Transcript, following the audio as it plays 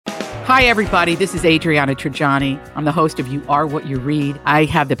Hi, everybody. This is Adriana Trajani. I'm the host of You Are What You Read. I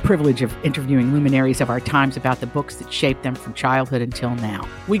have the privilege of interviewing luminaries of our times about the books that shaped them from childhood until now.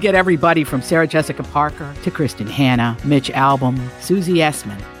 We get everybody from Sarah Jessica Parker to Kristen Hanna, Mitch Albom, Susie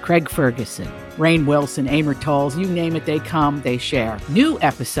Essman, Craig Ferguson, Rainn Wilson, Amor Tolls, you name it, they come, they share. New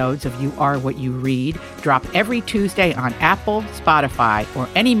episodes of You Are What You Read drop every Tuesday on Apple, Spotify, or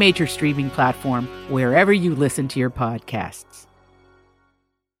any major streaming platform wherever you listen to your podcasts.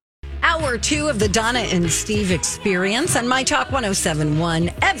 Hour 2 of the Donna and Steve Experience on My Talk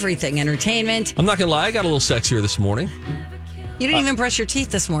 107.1, Everything Entertainment. I'm not going to lie, I got a little sexier this morning. You didn't even brush your teeth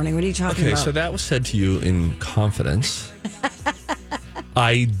this morning. What are you talking about? Okay, so that was said to you in confidence.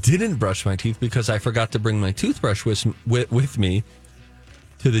 I didn't brush my teeth because I forgot to bring my toothbrush with me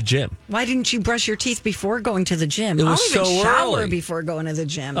to the gym. Why didn't you brush your teeth before going to the gym? It was I'll even so shower early. before going to the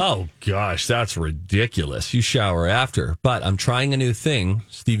gym. Oh, gosh, that's ridiculous. You shower after. But I'm trying a new thing.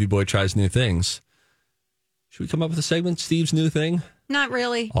 Stevie Boy tries new things. Should we come up with a segment, Steve's new thing? Not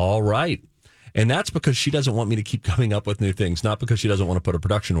really. All right. And that's because she doesn't want me to keep coming up with new things, not because she doesn't want to put a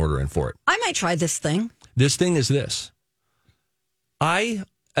production order in for it. I might try this thing. This thing is this. I,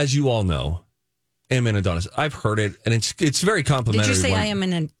 as you all know, am an Adonis. I've heard it, and it's very complimentary. Did you say I am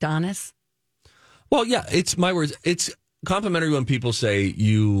an Adonis? Well, yeah, it's my words. It's complimentary when people say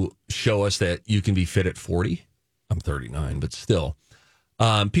you show us that you can be fit at 40. I'm 39, but still.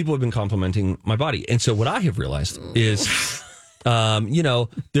 People have been complimenting my body. And so what I have realized is, we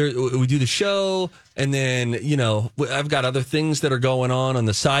do the show, and then, I've got other things that are going on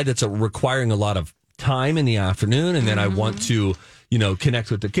the side that's requiring a lot of time in the afternoon. And then I want to, connect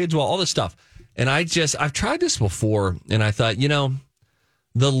with the kids, all this stuff. And I've tried this before, and I thought,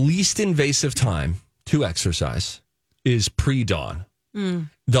 the least invasive time to exercise is pre-dawn.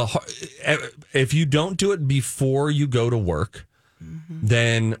 If you don't do it before you go to work,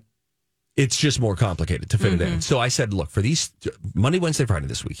 then it's just more complicated to fit it in. So I said, look, for these Monday, Wednesday, Friday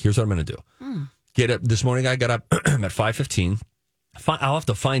this week, here's what I'm going to do. Get up this morning. I got up at 5:15. I'll have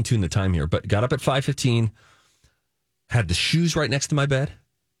to fine tune the time here, but got up at 5:15, had the shoes right next to my bed.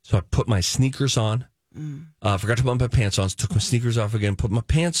 So I put my sneakers on. Forgot to put my pants on. So took my sneakers off again. Put my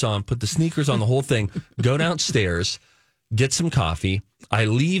pants on. Put the sneakers on. The whole thing. Go downstairs. Get some coffee. I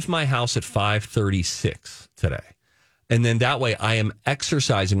leave my house at 5:36 today, and then that way I am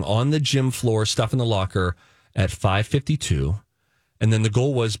exercising on the gym floor, stuff in the locker at 5:52, and then the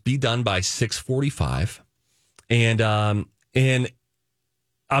goal was be done by 6:45, and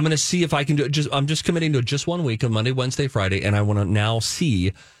I'm going to see if I can do it. I'm just committing to just 1 week of Monday, Wednesday, Friday. And I want to now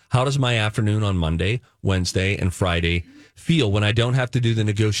see how does my afternoon on Monday, Wednesday, and Friday feel when I don't have to do the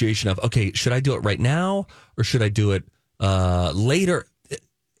negotiation of, okay, should I do it right now or should I do it later?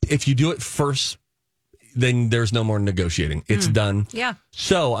 If you do it first, then there's no more negotiating. It's done. Yeah.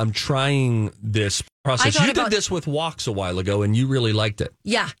 So I'm trying this process. You did this with walks a while ago, and you really liked it.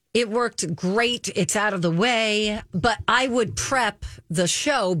 Yeah, it worked great. It's out of the way, but I would prep the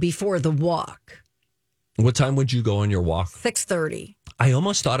show before the walk. What time would you go on your walk? 6:30. I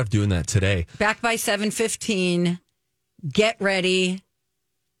almost thought of doing that today. Back by 7:15. Get ready.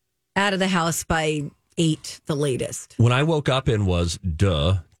 Out of the house by 8, the latest. When I woke up and was,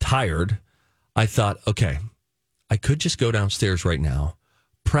 tired, I thought, okay, I could just go downstairs right now,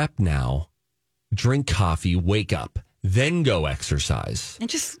 prep now, drink coffee, wake up, then go exercise. And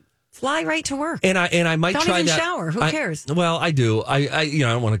just fly right to work. And I might don't try even that. shower. Who cares? Well, I do. I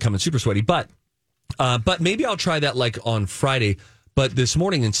don't want to come in super sweaty, but maybe I'll try that like on Friday. But this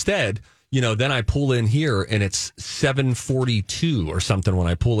morning instead, then I pull in here and it's 7:42 or something when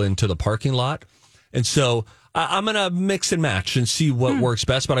I pull into the parking lot. And so I'm going to mix and match and see what works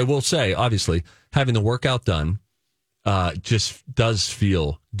best. But I will say, obviously, having the workout done just does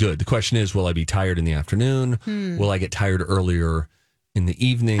feel good. The question is, will I be tired in the afternoon? Will I get tired earlier in the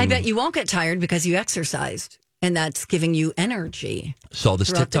evening? I bet you won't get tired because you exercised, and that's giving you energy. Saw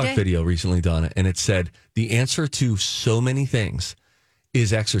this TikTok video recently, Donna, and it said the answer to so many things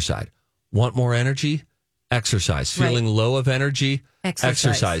is exercise. Want more energy? Exercise. Feeling low of energy?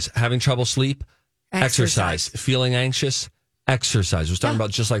 Exercise. Having trouble sleep? Exercise. Feeling anxious? Exercise. We're talking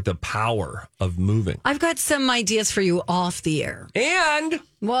about just like the power of moving. I've got some ideas for you off the air. And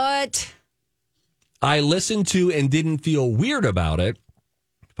what? I listened to and didn't feel weird about it.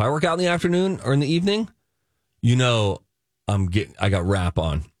 If I work out in the afternoon or in the evening, I got rap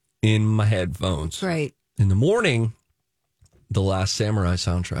on in my headphones. Right. In the morning, The Last Samurai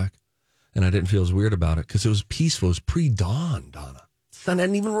soundtrack. And I didn't feel as weird about it because it was peaceful. It was pre-dawn, Donna. Sun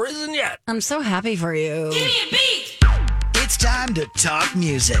hadn't even risen yet. I'm so happy for you. Give me a beat! It's time to talk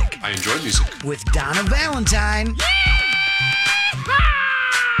music. I enjoy music. With Donna Valentine.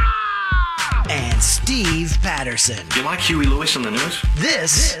 and Steve Patterson. You like Huey Lewis on the news?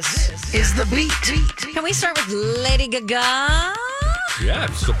 This is The Beat. Can we start with Lady Gaga? Yeah,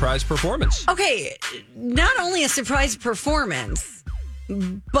 surprise performance. Okay, not only a surprise performance,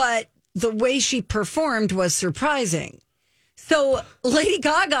 but the way she performed was surprising. So Lady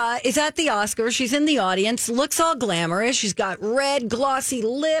Gaga is at the Oscars. She's in the audience, looks all glamorous. She's got red, glossy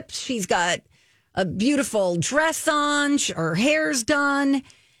lips. She's got a beautiful dress on. Her hair's done.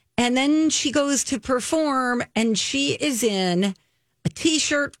 And then she goes to perform, and she is in a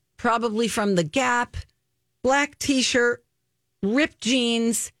T-shirt, probably from The Gap, black T-shirt, ripped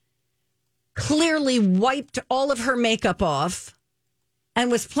jeans, clearly wiped all of her makeup off, and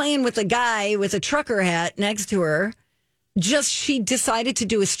was playing with a guy with a trucker hat next to her. She decided to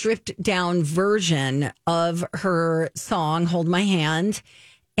do a stripped down version of her song, Hold My Hand.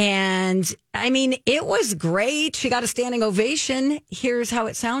 And I mean, it was great. She got a standing ovation. Here's how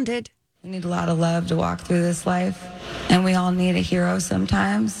it sounded. We need a lot of love to walk through this life, and we all need a hero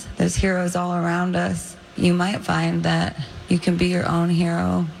sometimes. There's heroes all around us. You might find that you can be your own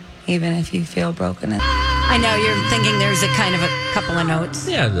hero, even if you feel broken. I know you're thinking there's a kind of a couple of notes.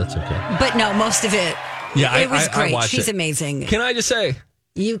 Yeah, that's okay. But no, most of it. Yeah, it was great. I She's amazing. Can I just say?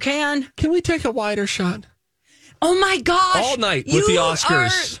 You can. Can we take a wider shot? Oh my gosh. All night with the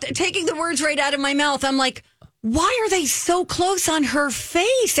Oscars. You are taking the words right out of my mouth. I'm like, why are they so close on her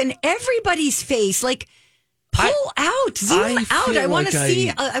face and everybody's face? Like, pull out, zoom out. I want to see.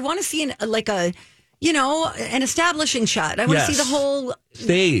 I want to see an establishing shot. I want to see the whole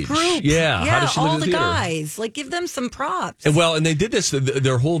stage group. Yeah, how does she look all in the theater? guys. Like, give them some props. And they did this.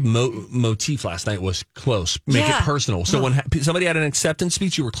 Their whole motif last night was close. Make it personal. So when somebody had an acceptance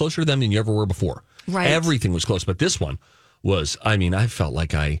speech, you were closer to them than you ever were before. Right. Everything was close, but this one was. I mean, I felt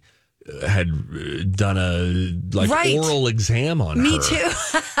like I had done a oral exam on her. Me too.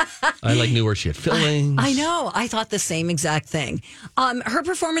 I knew where she had fillings. I know. I thought the same exact thing. Her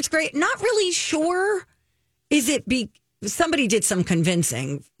performance great. Not really sure. Somebody did some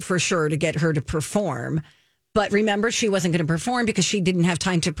convincing for sure to get her to perform. But remember, she wasn't going to perform because she didn't have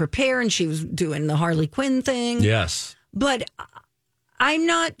time to prepare, and she was doing the Harley Quinn thing. Yes. But I'm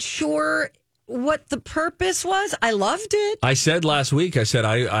not sure what the purpose was. I loved it. I said last week,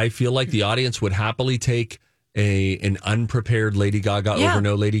 I feel like the audience would happily take an unprepared Lady Gaga over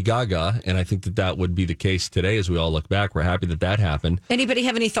no Lady Gaga. And I think that would be the case today as we all look back. We're happy that happened. Anybody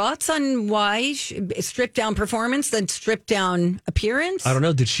have any thoughts on why stripped down performance, then stripped down appearance? I don't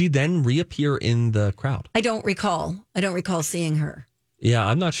know. Did she then reappear in the crowd? I don't recall seeing her. Yeah,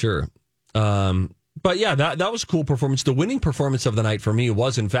 I'm not sure. But yeah, that was a cool performance. The winning performance of the night for me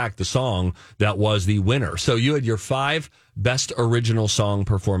was, in fact, the song that was the winner. So you had your 5 best original song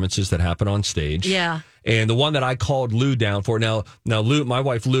performances that happened on stage. Yeah. And the one that I called Lou down for. Now Lou, my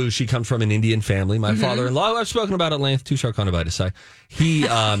wife Lou, she comes from an Indian family. My father-in-law, I've spoken about at length, Tushar Kanavitis. He,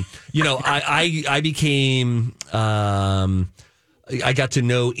 I became, I got to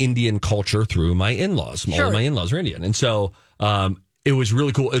know Indian culture through my in-laws. Sure. All of my in-laws are Indian. And so, it was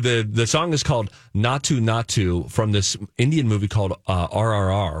really cool. The song is called Natu Natu from this Indian movie called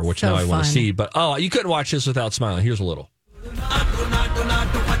RRR, which now I want to see. But you couldn't watch this without smiling. Here's a little.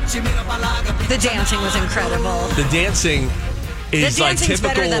 The dancing was incredible. The dancing is like typical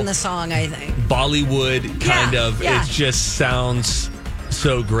better than the song, I think. Bollywood kind of. Yeah. It just sounds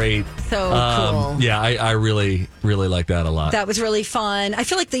so great. So cool. Yeah, I really, really like that a lot. That was really fun. I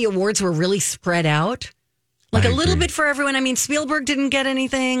feel like the awards were really spread out. Like a little bit for everyone. I mean, Spielberg didn't get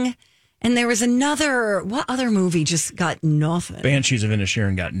anything. And there was what other movie just got nothing? Banshees of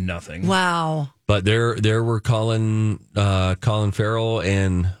Inisherin got nothing. Wow. But there were Colin Farrell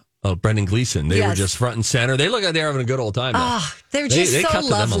and Brendan Gleeson. They were just front and center. They look like they're having a good old time. They're just so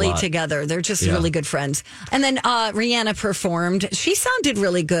lovely together. They're just really good friends. And then Rihanna performed. She sounded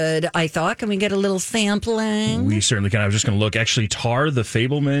really good, I thought. Can we get a little sampling? We certainly can. I was just going to look. Actually, Tar, The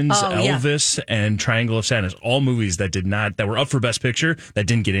Fabelmans, Elvis, and Triangle of Sadness, all movies that were up for Best Picture that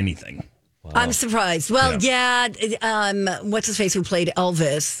didn't get anything. Wow. I'm surprised. Well, what's his face who played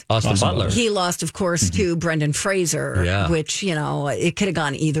Elvis? Austin Butler. He lost, of course, to Brendan Fraser, which, it could have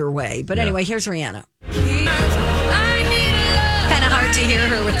gone either way. But anyway, here's Rihanna. Kind of hard to hear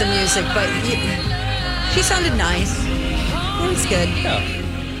her with the music, but she sounded nice. It was good. Yeah.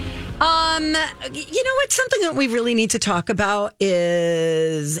 What? Something that we really need to talk about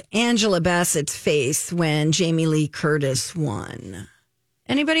is Angela Bassett's face when Jamie Lee Curtis won.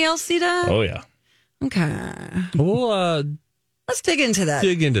 Anybody else see that? Oh, yeah. Okay. Well, let's dig into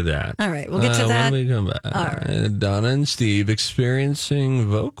that. All right, we'll get to that. When we come back. All right. Donna and Steve experiencing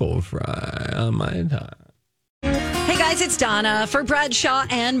vocal fry on my time. Hey, guys. guys, it's Donna for Bradshaw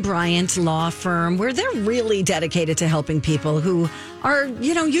and Bryant Law Firm, where they're really dedicated to helping people who are,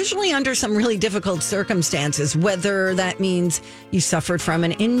 usually under some really difficult circumstances, whether that means you suffered from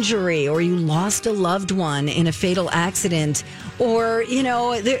an injury or you lost a loved one in a fatal accident, or,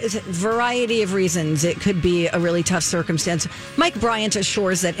 there's a variety of reasons. It could be a really tough circumstance. Mike Bryant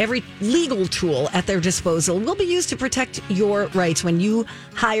assures that every legal tool at their disposal will be used to protect your rights when you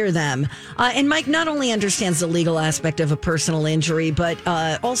hire them. And Mike not only understands the legal aspect of a personal injury, but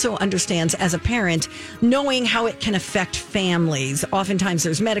also understands as a parent, knowing how it can affect families. Oftentimes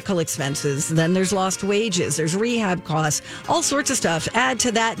there's medical expenses, then there's lost wages, there's rehab costs, all sorts of stuff. Add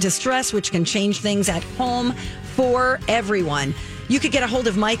to that distress, which can change things at home for everyone. You could get a hold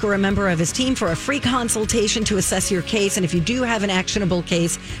of Mike or a member of his team for a free consultation to assess your case. And if you do have an actionable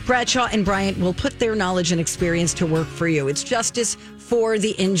case, Bradshaw and Bryant will put their knowledge and experience to work for you. It's justice for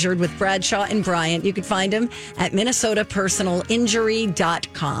the injured with Bradshaw and Bryant. You can find them at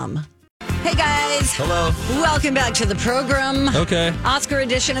minnesotapersonalinjury.com. Hey guys. Hello. Welcome back to the program. Okay. Oscar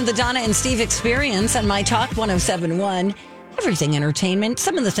edition of the Donna and Steve Experience on My Talk 107.1. Everything entertainment.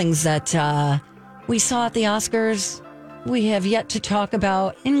 Some of the things that we saw at the Oscars we have yet to talk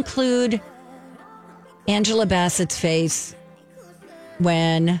about include Angela Bassett's face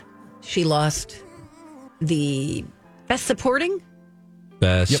when she lost the Best Supporting?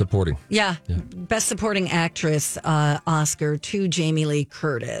 Best Supporting. Yeah. Best Supporting Actress Oscar to Jamie Lee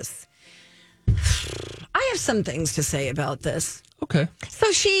Curtis. I have some things to say about this. Okay.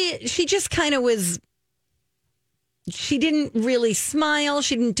 So she just kind of was, she didn't really smile.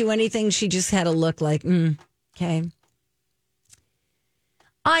 She didn't do anything. She just had a look like, okay.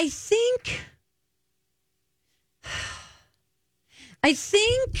 I think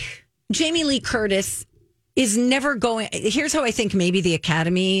Jamie Lee Curtis is never going. Here's how I think maybe the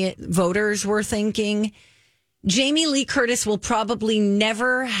Academy voters were thinking. Jamie Lee Curtis will probably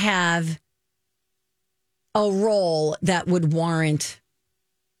never have a role that would warrant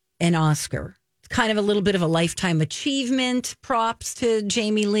an Oscar. It's kind of a little bit of a lifetime achievement. Props to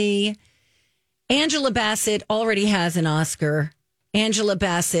Jamie Lee. Angela Bassett already has an Oscar. Angela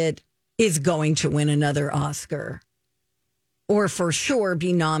Bassett is going to win another Oscar, or for sure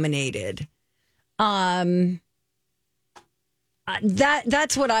be nominated. That's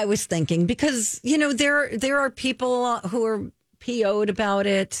what I was thinking, because there are people who are PO'd about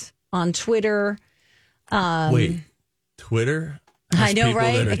it on Twitter. Wait, Twitter? I know,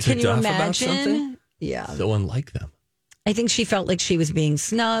 right? Can you imagine? Yeah, so unlike them. I think she felt like she was being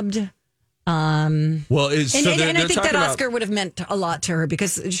snubbed. And I think that Oscar would have meant a lot to her,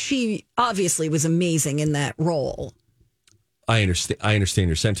 because she obviously was amazing in that role. I understand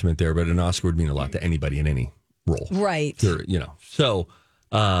your sentiment there, but an Oscar would mean a lot to anybody in any role, right? So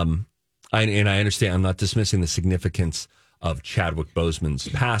I understand. I'm not dismissing the significance of Chadwick Boseman's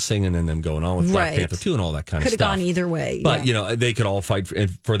passing and then them going on with Black Panther 2 and all that kind of stuff. Could have gone either way, but they could all fight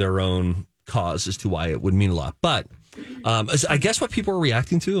for their own cause as to why it would mean a lot, but. I guess what people are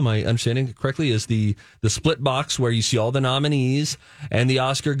reacting to, am I understanding it correctly, is the split box where you see all the nominees and the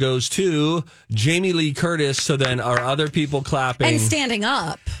Oscar goes to Jamie Lee Curtis. So then are other people clapping and standing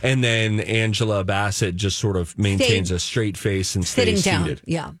up, and then Angela Bassett just sort of maintains a straight face and stays seated. Down.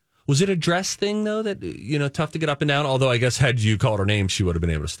 Yeah. Was it a dress thing though that tough to get up and down? Although I guess had you called her name, she would have been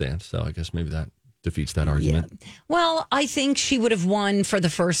able to stand. So I guess maybe that defeats that argument. Yeah. Well, I think she would have won for the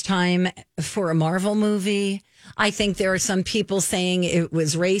first time for a Marvel movie. I think there are some people saying it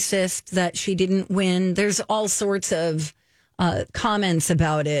was racist that she didn't win. There's all sorts of comments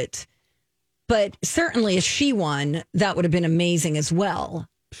about it. But certainly if she won, that would have been amazing as well.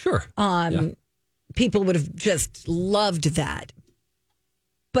 Sure. People would have just loved that.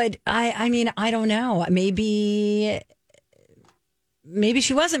 But I don't know. Maybe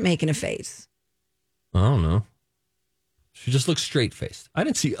she wasn't making a face. I don't know. She just looks straight-faced. I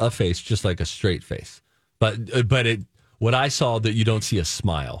didn't see a face just like a straight face. But what I saw, that you don't see a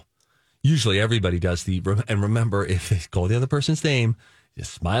smile. Usually everybody does and remember, if they call the other person's name,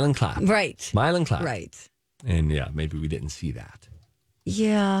 just smile and clap. Right. Smile and clap. Right. And maybe we didn't see that.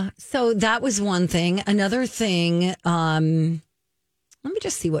 Yeah. So that was one thing. Another thing, let me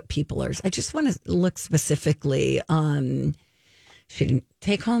just see what people are. I just want to look specifically on. She didn't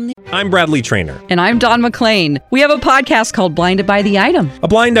take home the. I'm Bradley Trainer. And I'm Don McClain. We have a podcast called Blinded by the Item. A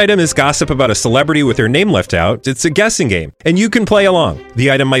blind item is gossip about a celebrity with their name left out. It's a guessing game, and you can play along. The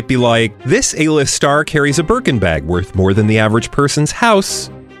item might be like, this A-list star carries a Birkin bag worth more than the average person's house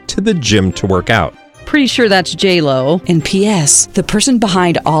to the gym to work out. Pretty sure that's J-Lo. And P.S. the person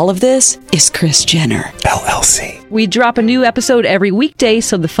behind all of this is Kris Jenner, LLC. We drop a new episode every weekday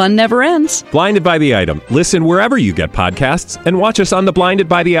so the fun never ends. Blinded by the Item. Listen wherever you get podcasts and watch us on the Blinded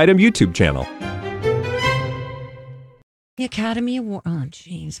by the Item YouTube channel. The Academy Award. Oh,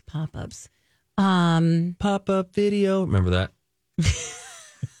 jeez, pop-ups. Pop-up video. Remember that?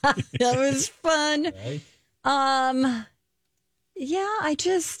 That was fun. Right? Yeah, I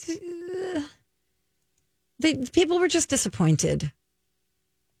just... people were just disappointed.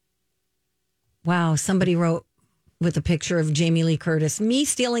 Wow, somebody wrote with a picture of Jamie Lee Curtis, me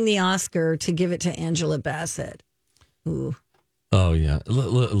stealing the Oscar to give it to Angela Bassett. Ooh. Oh, yeah.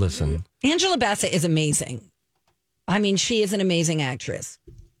 Listen. Angela Bassett is amazing. I mean, she is an amazing actress.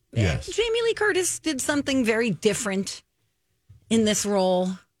 Yes. Jamie Lee Curtis did something very different in this role,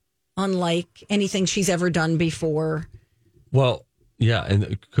 unlike anything she's ever done before. Well, yeah,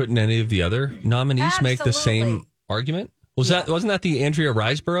 and couldn't any of the other nominees make the same argument? Wasn't that the Andrea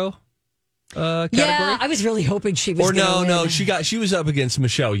Riseborough category? Yeah, I was really hoping she was. Or no, she was up against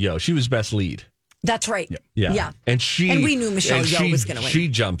Michelle Yeoh. She was best lead. That's right. Yeah. And we knew Michelle Yeoh was going to win. She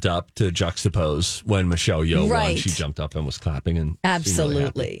jumped up to juxtapose when Michelle Yeoh won. Right. She jumped up and was clapping and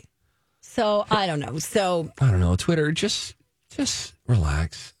absolutely. Really so I don't know. I don't know. Twitter, just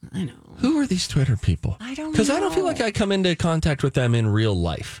relax. I know. Who are these Twitter people? I don't know. Because I don't feel like I come into contact with them in real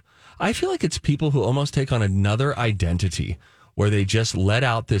life. I feel like it's people who almost take on another identity where they just let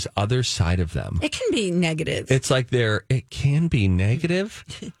out this other side of them. It can be negative. It's like it can be negative.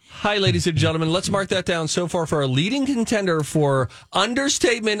 Hi, ladies and gentlemen. Let's mark that down so far for our leading contender for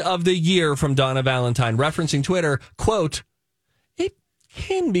Understatement of the Year from Donna Valentine, referencing Twitter, quote, it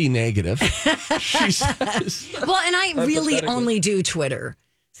can be negative, she says. Well, and I really only do Twitter.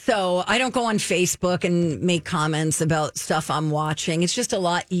 So I don't go on Facebook and make comments about stuff I'm watching. It's just a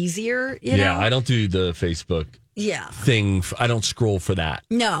lot easier, you know? I don't do the Facebook thing. I don't scroll for that.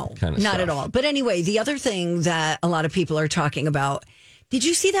 No, kind of not stuff. at all. But anyway, the other thing that a lot of people are talking about, did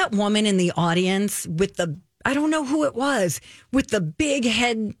you see that woman in the audience with I don't know who it was, with the big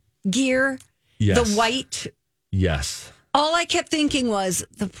headgear? Yes. The white? Yes. All I kept thinking was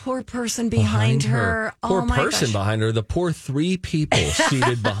the poor person behind her. Poor person behind her. The poor three people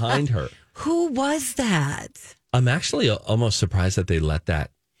seated behind her. Who was that? I'm actually almost surprised that they let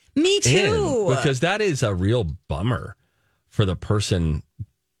that Me too. in, because that is a real bummer for the person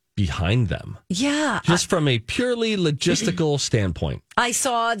behind them. Yeah. Just from a purely logistical standpoint. I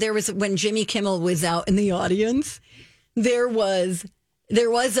saw when Jimmy Kimmel was out in the audience, there was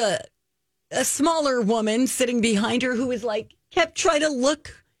a smaller woman sitting behind her who was kept trying to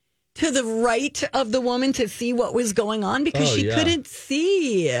look to the right of the woman to see what was going on because she couldn't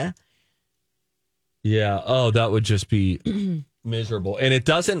see. Yeah. Oh, that would just be miserable. And it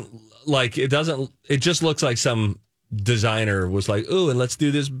just looks like some designer was like, ooh, and let's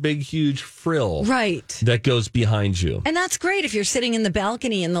do this big, huge frill. Right. That goes behind you. And that's great if you're sitting in the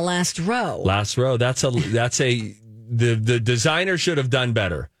balcony in the last row. The designer should have done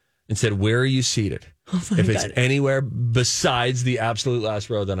better and said, where are you seated? If it's anywhere besides the absolute last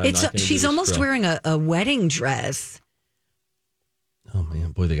row, then I'm not going to She's almost wearing a wedding dress. Oh,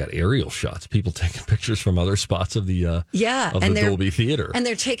 man. Boy, they got aerial shots. People taking pictures from other spots of the Dolby Theater. And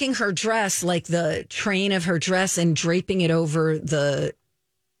they're taking her dress, like the train of her dress, and draping it over the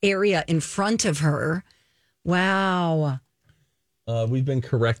area in front of her. Wow. We've been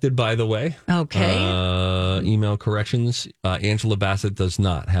corrected, by the way. Okay. Email corrections. Angela Bassett does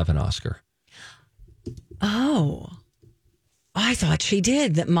not have an Oscar. Oh. I thought she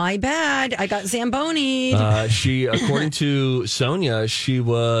did. My bad. I got Zamboni. She, according to Sonia, she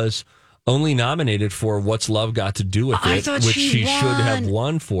was only nominated for What's Love Got to Do with It, which she should have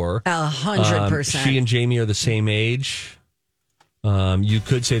won for. 100%. She and Jamie are the same age. You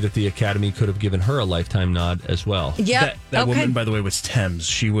could say that the Academy could have given her a lifetime nod as well. Yeah, that woman, by the way, was Thames.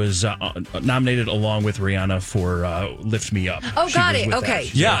 She was nominated along with Rihanna for "Lift Me Up." Oh, got it.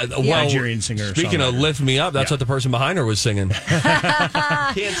 Okay, yeah. Well, Nigerian singer. Speaking of "Lift Me Up," that's what the person behind her was singing.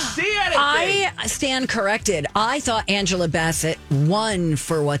 Can't see anything. I stand corrected. I thought Angela Bassett won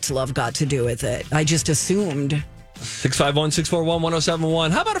for "What's Love Got to Do with It." I just assumed. 651-641-1071.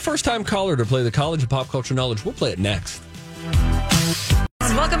 How about a first-time caller to play the College of Pop Culture Knowledge? We'll play it next.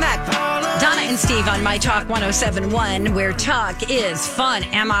 Welcome back. Donna and Steve on My Talk 107.1, where talk is fun.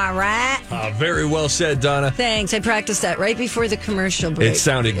 Am I right? Very well said, Donna. Thanks. I practiced that right before the commercial break. It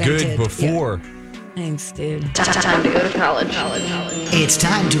sounded good before. Yeah. Thanks, dude. Time to go to college. It's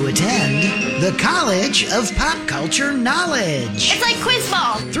time to attend the College of Pop Culture Knowledge. It's like quiz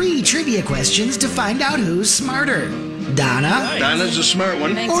ball. 3 trivia questions to find out who's smarter. Donna, Donna's a smart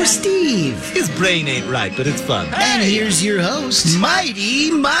one. or Steve. His brain ain't right, but it's fun. And here's your host,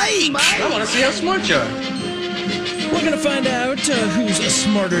 Mighty Mike. I want to see how smart you are. We're going to find out who's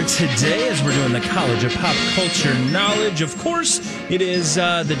smarter today as we're doing the College of Pop Culture Knowledge. Of course, it is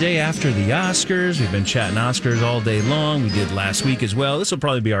the day after the Oscars. We've been chatting Oscars all day long. We did last week as well. This will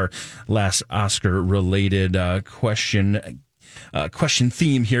probably be our last Oscar-related question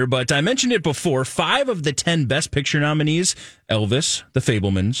theme here, but I mentioned it before. 5 of the 10 Best Picture nominees, Elvis, The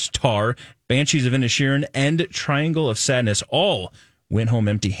Fabelmans, Tar, Banshees of Inisherin, and Triangle of Sadness, all went home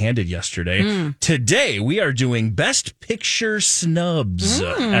empty-handed yesterday. Today, we are doing Best Picture Snubs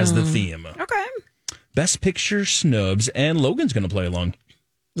as the theme. Okay. Best Picture Snubs, and Logan's going to play along.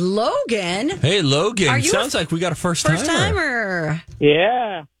 Logan? Hey, Logan. Are you Sounds like we got a first-timer. First-timer.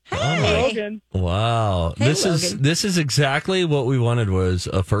 Yeah. Hey. Logan. Wow. Hey, this Logan. is exactly what we wanted, was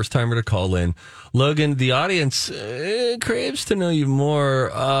a first-timer to call in. Logan, the audience craves to know you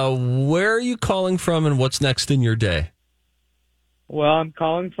more. Where are you calling from, and what's next in your day? Well, I'm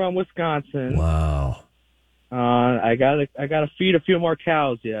calling from Wisconsin. Wow. I gotta feed a few more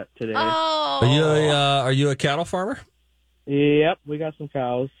cows yet today. Oh. Are you a cattle farmer? Yep, we got some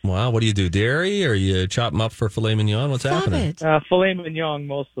cows. Wow. What do you do? Dairy, or you chop them up for filet mignon? What's happening? Filet mignon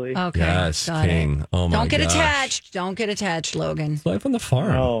mostly. Okay. Yes, got king. it. Oh my Don't get gosh. attached. Don't get attached, Logan. It's life on the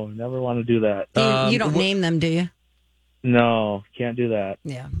farm. No, never want to do that. You don't name them, do you? No, can't do that.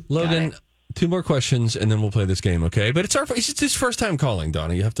 Yeah. Logan, 2 more questions, and then we'll play this game, okay? But it's his first time calling,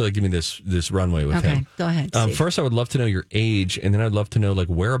 Donna. You have to give me this runway with him. Okay, go ahead. Steve. First, I would love to know your age, and then I'd love to know,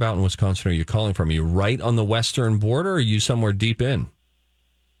 where about in Wisconsin are you calling from? Are you right on the western border, or are you somewhere deep in?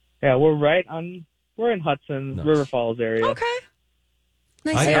 Yeah, we're in Hudson, River Falls area. Okay.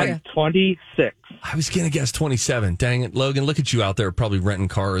 Nice I'm area. 26. I was going to guess 27. Dang it, Logan. Look at you out there probably renting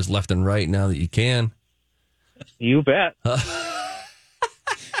cars left and right now that you can. You bet.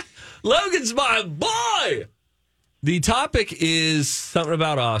 Logan's my boy! The topic is something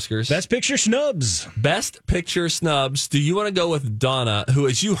about Oscars. Best Picture Snubs. Best Picture Snubs. Do you want to go with Donna, who,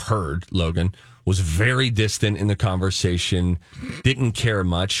 as you heard, Logan, was very distant in the conversation, didn't care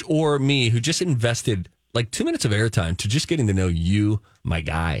much, or me, who just invested 2 minutes of airtime to just getting to know you, my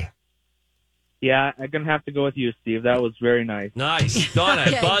guy? Yeah, I'm going to have to go with you, Steve. That was very nice. Nice. Donna,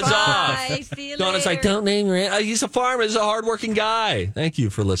 Okay, buzz bye. off. See you Donna's later. like, don't name your he's a farmer. He's a hardworking guy. Thank you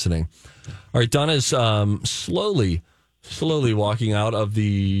for listening. All right, Donna's slowly walking out of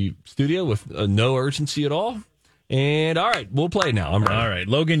the studio with no urgency at all. And all right, we'll play now. I'm ready. All right,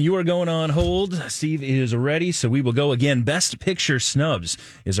 Logan, you are going on hold. Steve is ready, so we will go again. Best Picture Snubs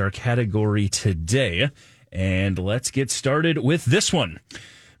is our category today. And let's get started with this one.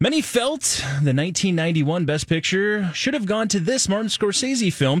 Many felt the 1991 Best Picture should have gone to this Martin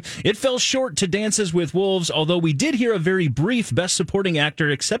Scorsese film. It fell short to Dances with Wolves, although we did hear a very brief Best Supporting Actor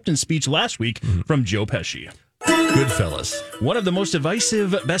acceptance speech last week from Joe Pesci. Goodfellas. One of the most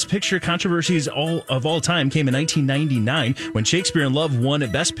divisive Best Picture controversies of all time came in 1999 when Shakespeare in Love won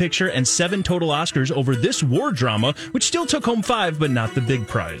Best Picture and 7 total Oscars over this war drama, which still took home 5, but not the big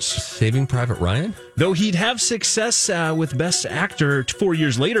prize. Saving Private Ryan? Though he'd have success with Best Actor 4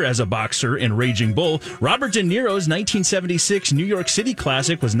 years later as a boxer in Raging Bull, Robert De Niro's 1976 New York City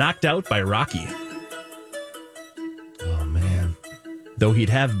classic was knocked out by Rocky. Though he'd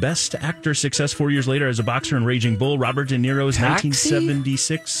have Best Actor success 4 years later as a boxer in Raging Bull, Robert De Niro's Taxi?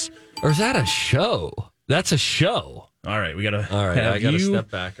 1976. Or is that a show? That's a show. All right, I gotta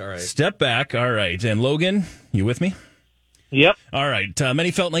step back. All right. Step back. All right. And Logan, you with me? Yep. All right. Many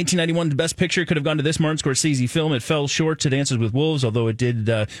felt 1991 Best Picture could have gone to this Martin Scorsese film. It fell short to Dances with Wolves, although it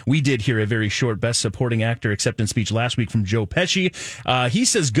did. We did hear a very short Best Supporting Actor acceptance speech last week from Joe Pesci. He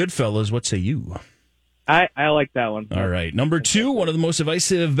says Goodfellas. What say you? I like that one. All right. Number 2, one of the most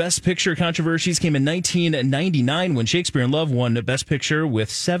divisive Best Picture controversies came in 1999 when Shakespeare in Love won Best Picture with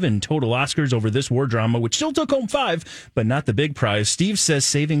 7 total Oscars over this war drama, which still took home 5, but not the big prize. Steve says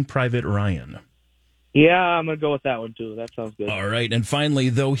Saving Private Ryan. Yeah, I'm going to go with that one, too. That sounds good. All right. And finally,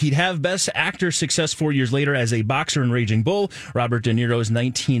 though he'd have Best Actor success 4 years later as a boxer in Raging Bull, Robert De Niro's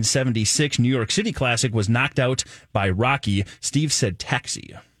 1976 New York City classic was knocked out by Rocky. Steve said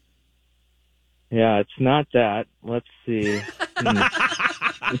Taxi. Yeah, it's not that. Let's see.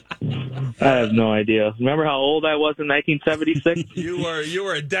 I have no idea. Remember how old I was in 1976? You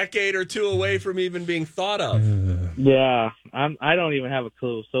were a decade or 2 away from even being thought of. Yeah, I don't even have a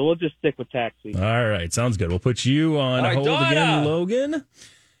clue. So we'll just stick with Taxi. All right, sounds good. We'll put you on hold Donna. again, Logan,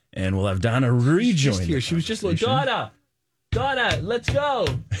 and we'll have Donna rejoin. Here, she was just like, Donna, let's go,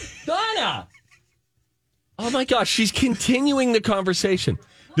 Donna. Oh my gosh, she's continuing the conversation.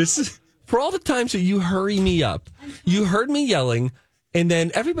 This is for all the times that you hurry me up. You heard me yelling, and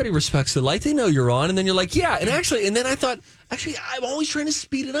then everybody respects the light. They know you're on, and then you're like, yeah. And then I thought, actually, I'm always trying to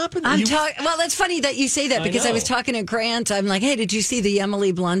speed it up. And well, that's funny that you say that because I was talking to Grant. I'm like, hey, did you see the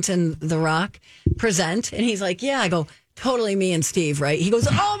Emily Blunt and The Rock present? And he's like, yeah. I go, totally me and Steve, right? He goes,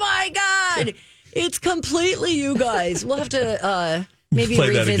 oh my God, it's completely you guys. We'll have to maybe play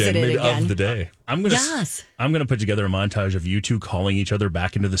revisit it again. Of the day. I'm gonna put together a montage of you two calling each other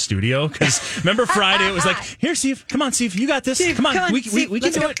back into the studio because remember Friday it was like, here Steve, come on Steve, you got this. Steve, come on, we Steve,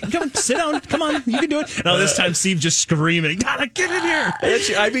 can do it. Come on, sit down. Come on, you can do it. Now this time Steve just screaming, Donna, get in here.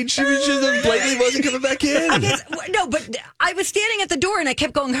 She was just blatantly wasn't coming back in. No, but I was standing at the door and I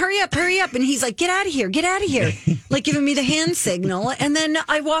kept going, hurry up, and he's like, get out of here, like giving me the hand signal, and then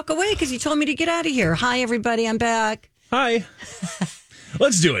I walk away because he told me to get out of here. Hi everybody, I'm back. Hi.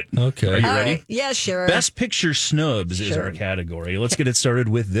 Let's do it. Okay. Are you ready? Right. Yeah, sure. Best Picture Snubs is our category. Let's get it started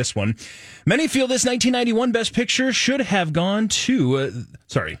with this one. Many feel this 1991 Best Picture should have gone to...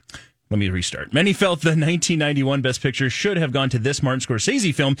 let me restart. Many felt the 1991 Best Picture should have gone to this Martin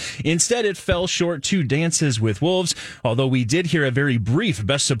Scorsese film. Instead, it fell short to Dances with Wolves, although we did hear a very brief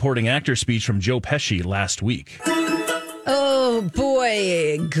Best Supporting Actor speech from Joe Pesci last week. Oh,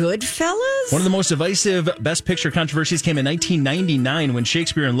 boy. Goodfellas? One of the most divisive Best Picture controversies came in 1999 when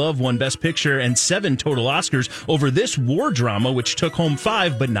Shakespeare in Love won Best Picture and 7 total Oscars over this war drama, which took home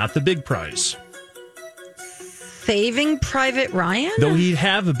 5, but not the big prize. Saving Private Ryan? Though he'd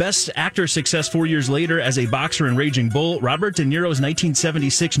have Best Actor success 4 years later as a boxer in Raging Bull, Robert De Niro's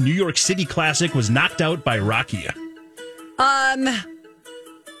 1976 New York City classic was knocked out by Rocky.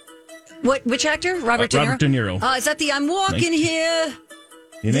 Which actor? Robert De Niro? Robert De Niro. Is that the I'm Walking Here?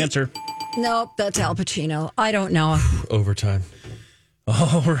 An answer. Nope, that's Al Pacino. I don't know. Overtime.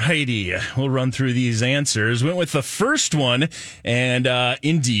 All righty. We'll run through these answers. Went with the first one, and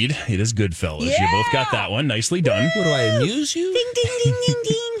indeed, it is Goodfellas. Yeah! You both got that one. Nicely done. What, do I amuse you? Ding, ding, ding, ding,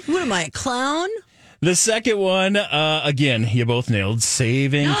 ding. What am I, a clown? The second one, again, you both nailed.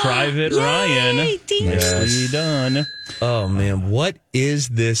 Saving Private Ryan. Ding. Nicely done. Oh, man. What is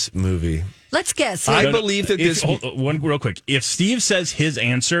this movie? Let's guess. I believe that this... One real quick. If Steve says his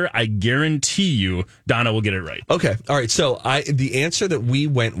answer, I guarantee you Donna will get it right. Okay. All right. So the answer that we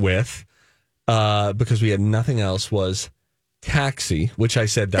went with, because we had nothing else, was Taxi, which I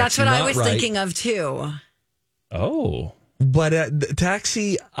said that's what not I was right. thinking of, too. Oh. But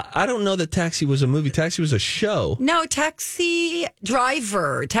Taxi, I don't know that Taxi was a movie. Taxi was a show. No, Taxi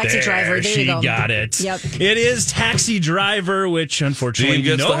Driver. There she you go. got it. Yep. It is Taxi Driver, which unfortunately Steve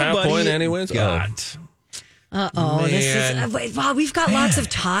gets nobody the half point anyways. got. Uh-oh. This is, wow, we've got lots of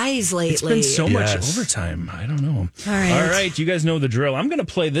ties lately. It's been so much overtime. I don't know. All right. You guys know the drill. I'm going to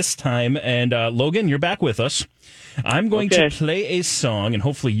play this time, and Logan, you're back with us. I'm going to play a song, and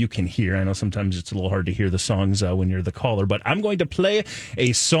hopefully you can hear. I know sometimes it's a little hard to hear the songs when you're the caller, but I'm going to play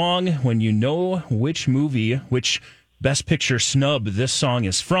a song when you know which movie, which Best Picture snub this song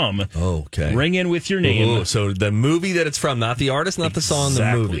is from. Okay. Ring in with your name. Ooh, so the movie that it's from, not the artist, not the song,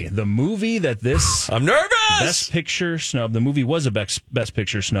 the movie. The movie that this... I'm nervous! Best Picture snub. The movie was a Best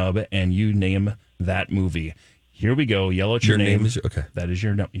Picture snub, and you name that movie. Here we go. Yell out your name. Okay. That is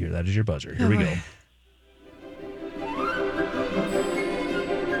your buzzer. Here we go.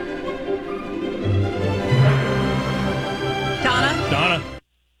 Donna.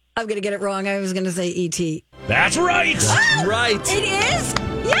 I'm going to get it wrong. I was going to say E.T. That's right. Oh, right. It is?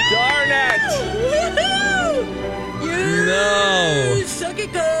 Yeah! Darn it. Woohoo! No. Suck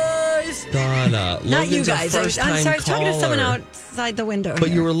it, guys. Donna. Not you guys. I'm sorry. I was talking to someone caller. outside the window. But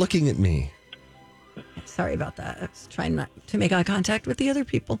here. you were looking at me. Sorry about that. I was trying not to make eye contact with the other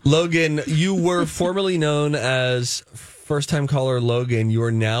people. Logan, you were formerly known as first-time caller Logan. You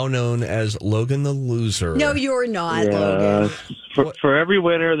are now known as Logan the Loser. No, you're not, Logan. For every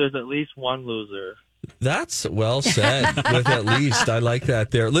winner, there's at least one loser. That's well said. With at least, I like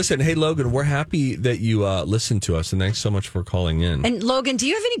that there. Listen, hey, Logan, we're happy that you listened to us, and thanks so much for calling in. And Logan, do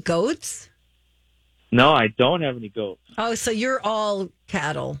you have any goats? No, I don't have any goats. Oh, so you're all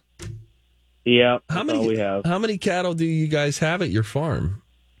cattle. Yeah, how all we have. How many cattle do you guys have at your farm?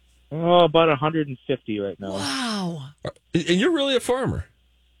 Oh, about 150 right now. Wow. And you're really a farmer?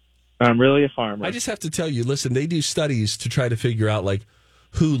 I'm really a farmer. I just have to tell you, listen, they do studies to try to figure out, like,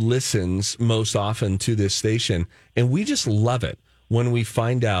 who listens most often to this station. And we just love it when we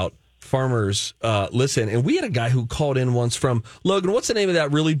find out farmers listen. And we had a guy who called in once from, Logan, what's the name of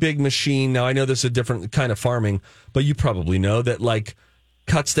that really big machine? Now, I know this is a different kind of farming, but you probably know that, like,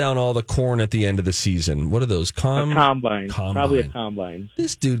 cuts down all the corn at the end of the season? What are those? A combine. Probably a combine.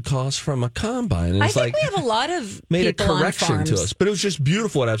 This dude calls from a combine. And I it's think like, we have a lot of made a people on correction farms. to us. But it was just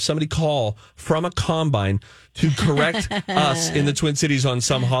beautiful to have somebody call from a combine to correct us in the Twin Cities on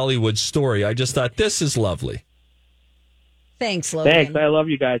some Hollywood story. I just thought, this is lovely. Thanks, Logan. Thanks. I love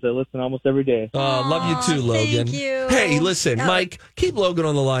you guys. I listen almost every day. Love you too, Logan. thank you. Hey, listen, Mike, keep Logan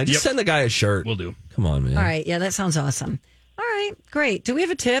on the line. Just Yep. send the guy a shirt. We'll do. Come on, man. All right. Yeah, that sounds awesome. All right. Great. Do we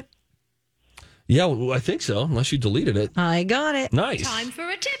have a tip? Yeah, well, I think so, unless you deleted it. I got it. Nice. Time for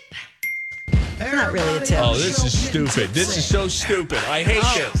a tip. It's not really a tip. Oh, this is stupid. This is so stupid. I hate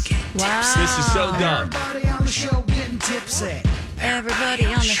this. Wow. This is so dumb. Everybody on the show getting tipsy. Everybody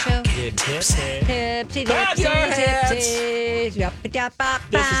on the show. Tipsy. Tipsy, Clap tipsy, your hands. tipsy.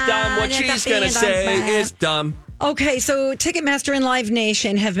 This is dumb. What she's going to say is dumb. Okay, so Ticketmaster and Live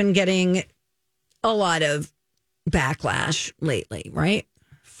Nation have been getting a lot of backlash lately, right?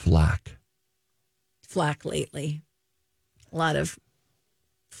 Flack lately. A lot of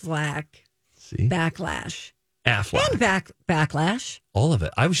flack. See? Backlash. Affleck. And backlash. All of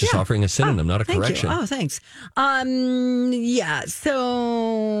it. I was just offering a synonym, not a Thank correction. you. Oh, thanks. Yeah,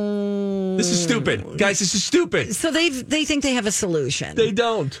 so This is stupid. Guys, this is stupid. So they think they have a solution. They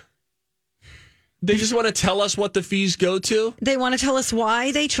don't. They just want to tell us what the fees go to? They want to tell us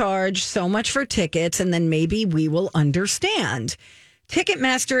why they charge so much for tickets, and then maybe we will understand.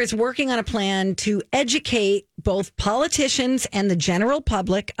 Ticketmaster is working on a plan to educate both politicians and the general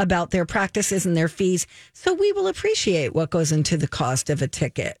public about their practices and their fees, so we will appreciate what goes into the cost of a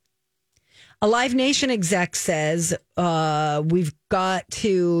ticket. A Live Nation exec says we've got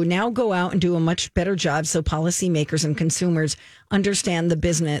to now go out and do a much better job so policymakers and consumers understand the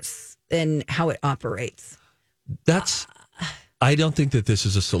business and how it operates. I don't think that this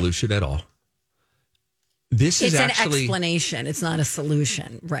is a solution at all. This is It's an actually explanation. It's not a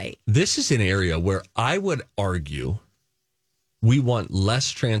solution, right? This is an area where I would argue we want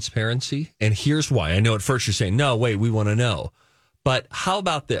less transparency. And here's why. I know at first you're saying, no, wait, we want to know. But how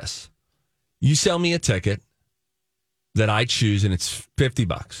about this? You sell me a ticket that I choose and it's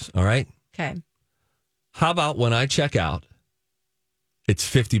 $50. All right. Okay. How about when I check out, it's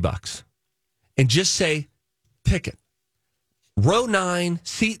 $50 and just say ticket, row 9,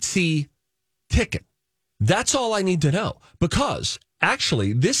 seat C, ticket. That's all I need to know, because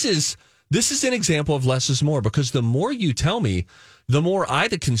actually this is an example of less is more, because the more you tell me, the more I,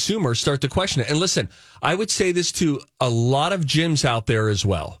 the consumer, start to question it. And listen, I would say this to a lot of gyms out there as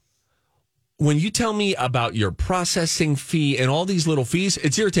well. When you tell me about your processing fee and all these little fees,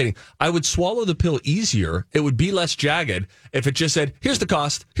 it's irritating. I would swallow the pill easier. It would be less jagged if it just said, here's the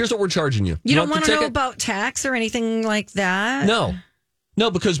cost. Here's what we're charging you. You don't want to know about tax or anything like that? No,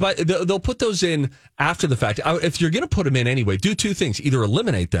 because they'll put those in after the fact. If you're going to put them in anyway, do two things. Either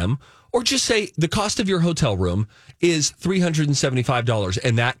eliminate them or just say the cost of your hotel room is $375,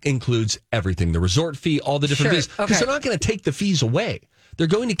 and that includes everything, the resort fee, all the different fees. Because they're not going to take the fees away. They're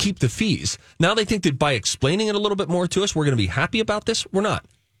going to keep the fees. Now they think that by explaining it a little bit more to us, we're going to be happy about this. We're not.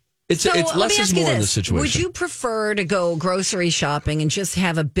 It's less is more in this situation. Would you prefer to go grocery shopping and just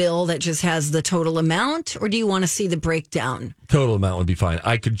have a bill that just has the total amount, or do you want to see the breakdown? Total amount would be fine.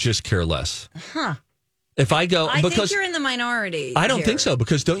 I could just care less. Huh. If I go, I because think you're in the minority. I don't here. think so,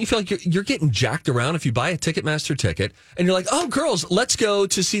 because don't you feel like you're getting jacked around if you buy a Ticketmaster ticket and you're like, oh, girls, let's go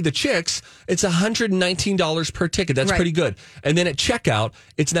to see the Chicks. It's $119 per ticket. That's pretty good. And then at checkout,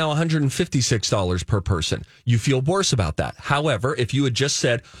 it's now $156 per person. You feel worse about that. However, if you had just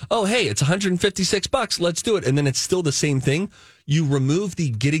said, oh, hey, it's $156, let's do it, and then it's still the same thing, you remove the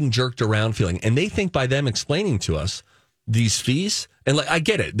getting jerked around feeling. And they think by them explaining to us these fees, and I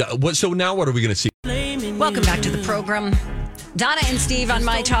get it. So now what are we going to see? Welcome back to the program. Donna and Steve on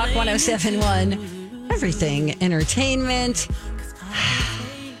My Talk 107.1. Everything entertainment.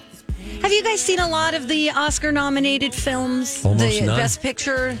 Have you guys seen a lot of the Oscar-nominated films? Almost the none. Best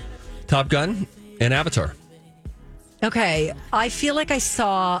Picture? Top Gun and Avatar. Okay. I feel like I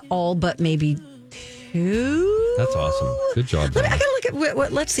saw all but maybe two. That's awesome. Good job. I got to look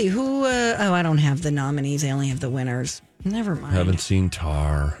at let's see who. I don't have the nominees. I only have the winners. Never mind. Haven't seen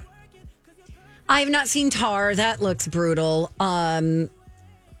Tar. I have not seen Tar. That looks brutal. Yeah.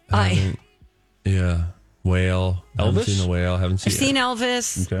 Whale. Haven't seen The Whale. Haven't seen I've seen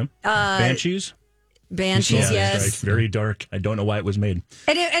Elvis. Okay. Banshees. Banshees, yes. Right. Very dark. I don't know why it was made.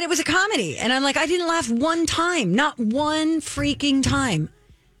 And it was a comedy. And I'm like, I didn't laugh one time. Not one freaking time.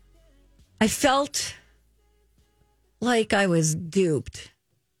 I felt like I was duped.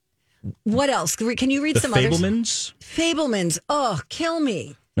 What else? Can you read some others? Fabelmans? Fabelmans. Oh, kill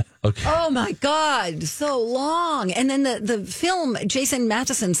me. Okay. Oh my God, so long. And then the film, Jason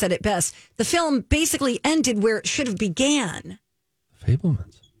Matheson said it best. The film basically ended where it should have began.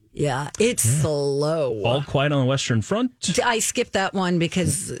 Fabelmans. Yeah, it's slow. All Quiet on the Western Front. I skipped that one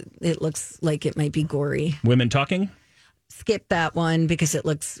because it looks like it might be gory. Women Talking. Skip that one because it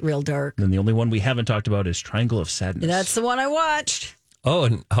looks real dark. And the only one we haven't talked about is Triangle of Sadness. That's the one I watched. Oh,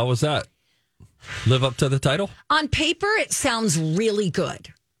 and how was that? Live up to the title? On paper, it sounds really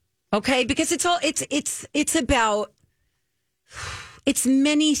good. Okay, because it's about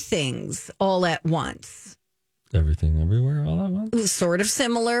many things all at once. Everything, everywhere, all at once. Sort of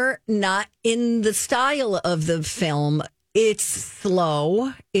similar, not in the style of the film. It's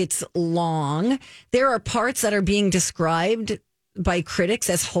slow. It's long. There are parts that are being described by critics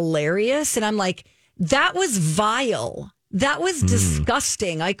as hilarious, and I'm like, that was vile. That was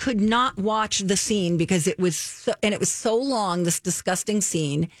disgusting. I could not watch the scene because it was so long. This disgusting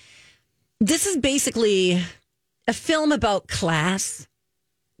scene. This is basically a film about class,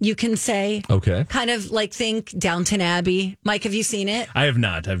 you can say. Okay. Kind of like think Downton Abbey. Mike, have you seen it? I have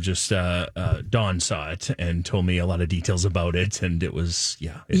not. I've just, Dawn saw it and told me a lot of details about it. And it was,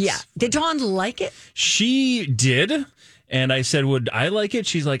 Did Dawn like it? She did. And I said, would I like it?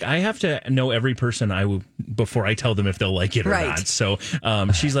 She's like, I have to know every person before I tell them if they'll like it or not. So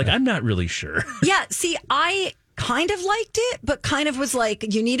she's like, I'm not really sure. Yeah. See, I kind of liked it, but kind of was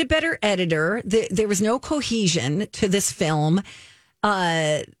like, you need a better editor. There was no cohesion to this film.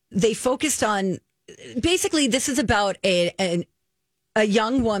 They focused on, basically, this is about a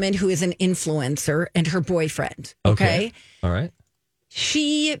young woman who is an influencer and her boyfriend. Okay. All right.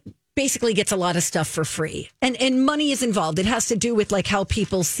 She basically gets a lot of stuff for free, and money is involved. It has to do with like how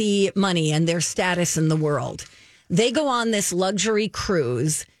people see money and their status in the world. They go on this luxury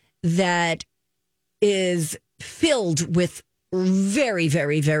cruise that is filled with very,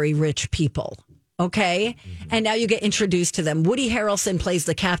 very, very rich people. Okay. And now you get introduced to them. Woody Harrelson plays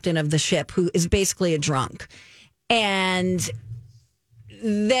the captain of the ship, who is basically a drunk. And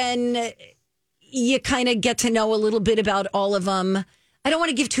then you kind of get to know a little bit about all of them. I don't want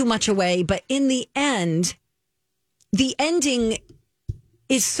to give too much away, but in the end, the ending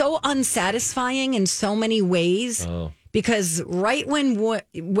is so unsatisfying in so many ways. Oh. Because right when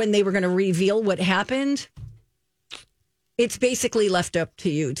they were going to reveal what happened, it's basically left up to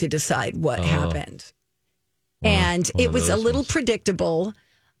you to decide what happened. And it was a little predictable.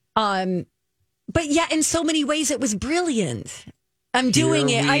 But yeah, in so many ways, it was brilliant. I'm doing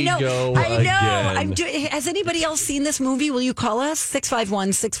it. I know. Has anybody else seen this movie? Will you call us?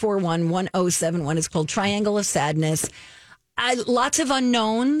 651-641-1071. It's called Triangle of Sadness. Lots of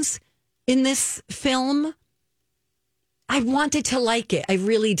unknowns in this film. I wanted to like it. I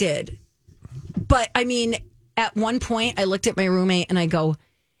really did. But I mean, at one point I looked at my roommate and I go,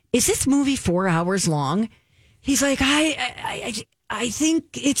 is this movie 4 hours long? He's like, I think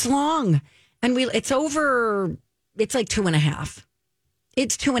it's long. And it's over, it's like 2.5.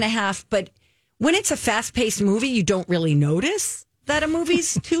 It's 2.5, but when it's a fast-paced movie, you don't really notice that a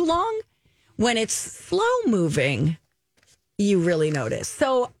movie's too long. When it's slow-moving, you really notice.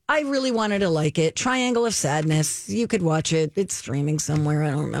 So I really wanted to like it. Triangle of Sadness. You could watch it. It's streaming somewhere.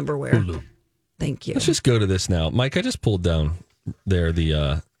 I don't remember where. Hulu. Thank you. Let's just go to this now. Mike, I just pulled down there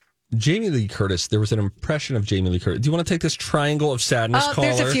the Jamie Lee Curtis. There was an impression of Jamie Lee Curtis. Do you want to take this Triangle of Sadness caller?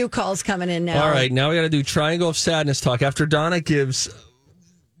 There's a few calls coming in now. All right, now we got to do Triangle of Sadness talk. After Donna gives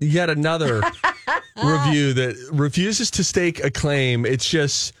yet another review that refuses to stake a claim, it's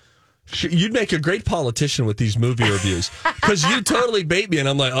just... You'd make a great politician with these movie reviews because you totally bait me, and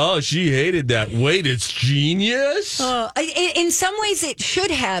I'm like, oh, she hated that. Wait, it's genius? In some ways, it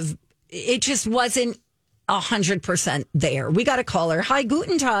should have. It just wasn't 100% there. We got a caller. Hi,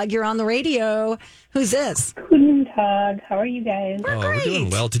 Guten Tag. You're on the radio. Who's this? Guten Tag. How are you guys? We're doing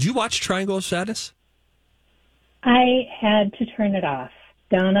well. Did you watch Triangle of Sadness? I had to turn it off.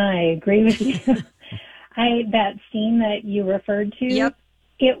 Donna, I agree with you. That scene that you referred to. Yep.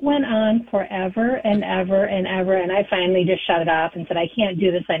 It went on forever and ever and ever, and I finally just shut it off and said, I can't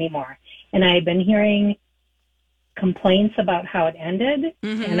do this anymore. And I've been hearing complaints about how it ended,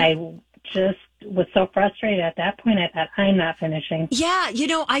 and I just was so frustrated at that point. I thought, I'm not finishing. Yeah,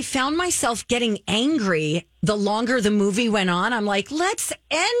 I found myself getting angry the longer the movie went on. I'm like, let's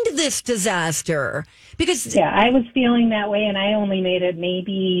end this disaster. Because yeah, I was feeling that way, and I only made it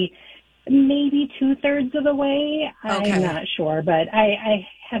maybe 2/3 of the way. Okay. I'm not sure, but I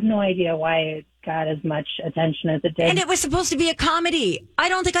have no idea why it got as much attention as it did. And it was supposed to be a comedy. I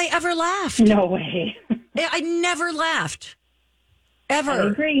don't think I ever laughed. No way. I never laughed. ever. I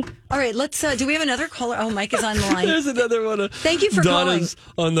agree. All right, let's. Do we have another caller? Oh, Mike is on the line. There's another one. Thank you for Donna's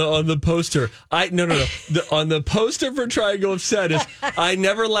on the poster. No. On the poster for Triangle of Sadness, I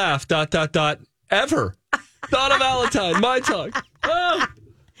never laugh. ... Ever. Donna Valentine. My talk. Oh.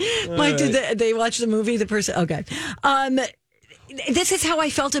 Mike, did they watch the movie? The person. Okay. This is how I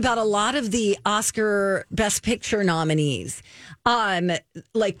felt about a lot of the Oscar Best Picture nominees.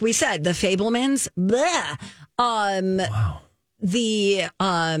 Like we said, The Fabelmans. Bleh. Wow. The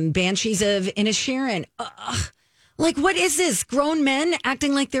Banshees of Inisherin. Like, what is this? Grown men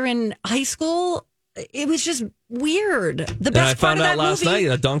acting like they're in high school? It was just weird. The best I found part out of that last movie,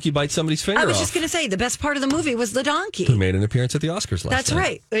 night a donkey bites somebody's finger off. I was just going to say, the best part of the movie was the donkey. Who made an appearance at the Oscars last night. That's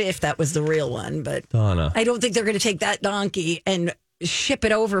right. If that was the real one. But Donna. I don't think they're going to take that donkey and ship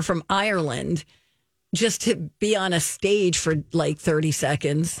it over from Ireland just to be on a stage for like 30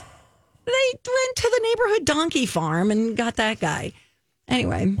 seconds. They went to the neighborhood donkey farm and got that guy.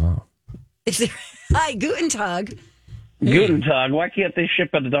 Anyway. Wow. Hi, Guten Tag. Guten Tag. Why can't they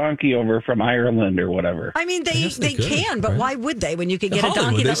ship a donkey over from Ireland or whatever? I mean, they could, can, but right? why would they when you could get Hollywood, a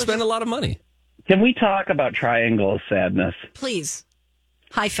donkey? They spend a lot of money. Can we talk about Triangle of Sadness? Please.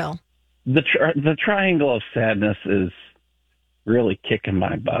 Hi, Phil. The Triangle of Sadness is really kicking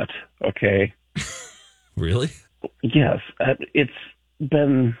my butt, okay? Really? Yes. It's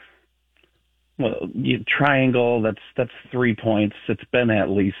been... Triangle, that's 3 points. It's been at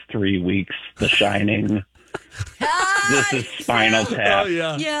least 3 weeks. The Shining. This is Spinal Tap. Oh,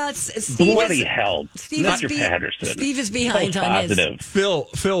 yeah. Yeah, Steve bloody is, hell. Mr. Patterson. Steve is behind on positive. his. Phil,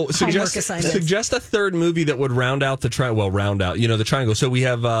 suggest a third movie that would round out the the triangle. So we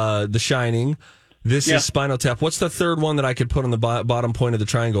have The Shining. This is Spinal Tap. What's the third one that I could put on the bottom point of the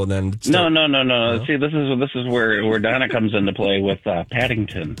triangle? And then No. See, this is where Donna comes into play with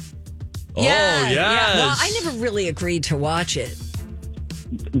Paddington. Yeah. Yes. Well, I never really agreed to watch it.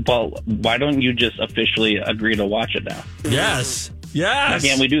 Well, why don't you just officially agree to watch it now? Yes. Why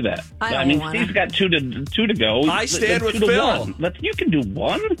can't we do that? I mean, wanna. Steve's got two to go. I stand with 2 to Phil. 1. You can do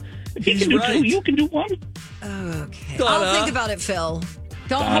one. If he He's can do right. 2, you can do 1. Okay. Donna. I'll think about it, Phil.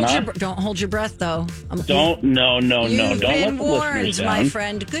 Don't hold your breath, though. No. You've Don't let been the warned, listeners my down.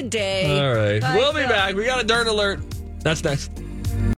 friend. Good day. All right. Bye, We'll be Phil. back. We got a dirt alert. That's next.